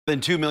More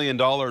than $2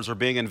 million are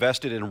being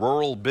invested in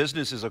rural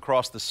businesses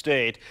across the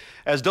state.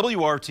 As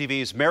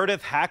WRTV's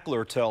Meredith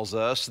Hackler tells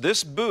us,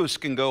 this boost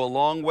can go a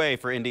long way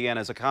for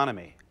Indiana's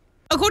economy.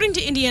 According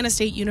to Indiana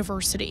State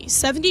University,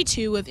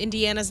 72 of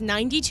Indiana's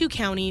 92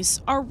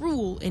 counties are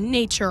rural in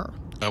nature.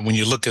 When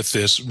you look at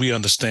this, we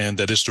understand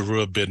that it's the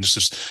rural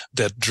businesses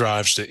that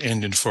drives the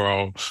engine for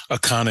our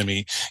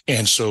economy.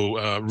 And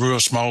so rural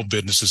small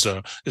businesses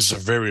is a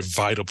very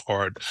vital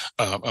part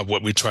of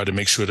what we try to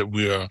make sure that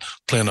we are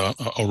playing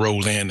a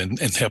role in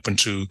and helping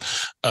to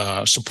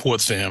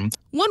support them.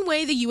 One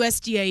way the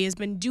USDA has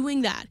been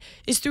doing that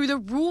is through the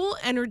Rural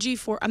Energy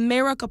for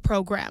America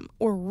program,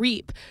 or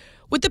REAP.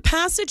 With the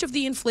passage of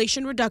the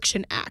Inflation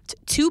Reduction Act,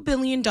 $2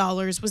 billion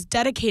was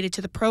dedicated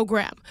to the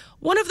program.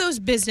 One of those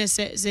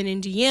businesses in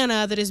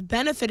Indiana that is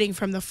benefiting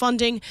from the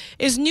funding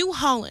is New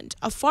Holland,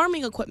 a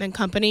farming equipment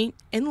company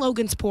in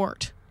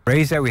Logansport. The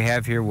raise that we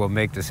have here will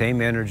make the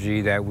same energy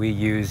that we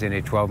use in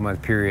a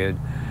 12-month period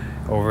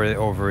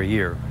over a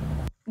year.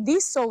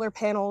 These solar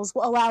panels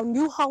will allow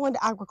New Holland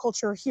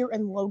agriculture here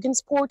in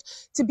Logansport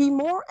to be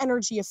more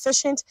energy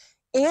efficient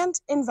and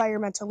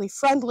environmentally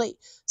friendly,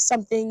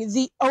 something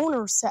the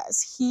owner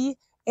says he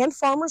and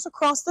farmers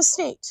across the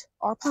state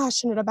are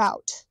passionate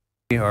about.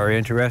 We are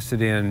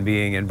interested in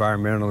being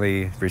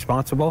environmentally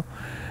responsible.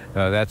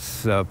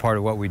 That's part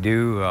of what we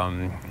do.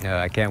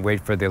 I can't wait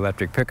for the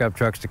electric pickup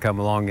trucks to come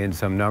along in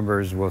some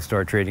numbers. We'll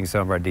start trading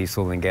some of our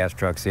diesel and gas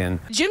trucks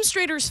in. Jim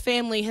Strader's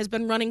family has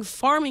been running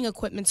farming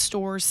equipment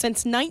stores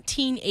since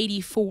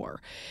 1984.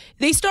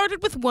 They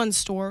started with one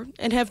store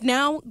and have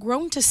now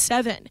grown to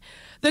 7.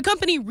 The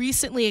company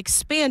recently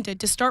expanded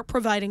to start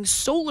providing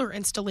solar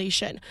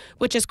installation,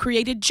 which has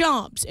created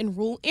jobs in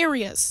rural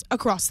areas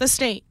across the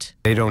state.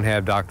 They don't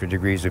have doctorate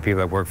degrees, the people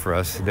that work for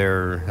us.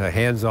 They're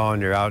hands-on,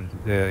 they're out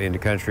in the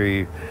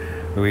country.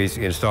 We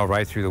install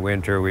right through the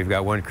winter. We've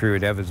got one crew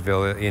in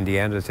Evansville,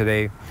 Indiana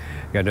today.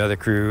 Got another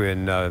crew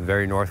in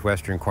very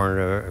northwestern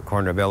corner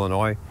of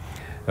Illinois.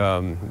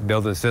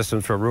 Building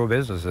systems for rural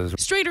businesses.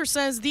 Strader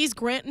says these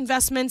grant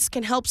investments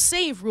can help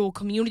save rural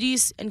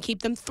communities and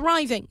keep them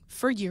thriving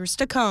for years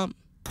to come.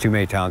 Too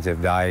many towns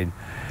have died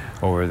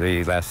over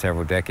the last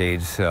several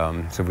decades,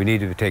 so we need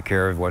to take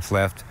care of what's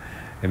left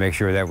and make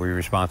sure that we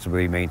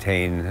responsibly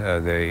maintain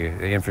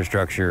the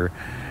infrastructure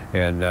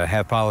and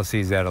have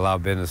policies that allow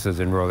businesses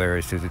in rural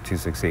areas to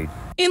succeed.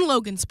 In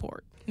Logansport,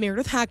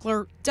 Meredith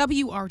Hackler,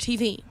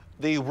 WRTV.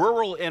 The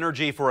Rural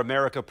Energy for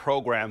America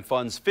program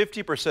funds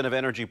 50% of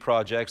energy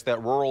projects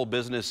that rural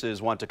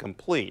businesses want to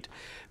complete.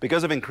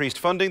 Because of increased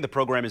funding, the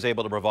program is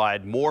able to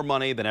provide more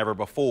money than ever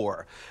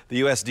before.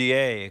 The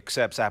USDA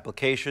accepts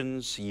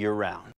applications year-round.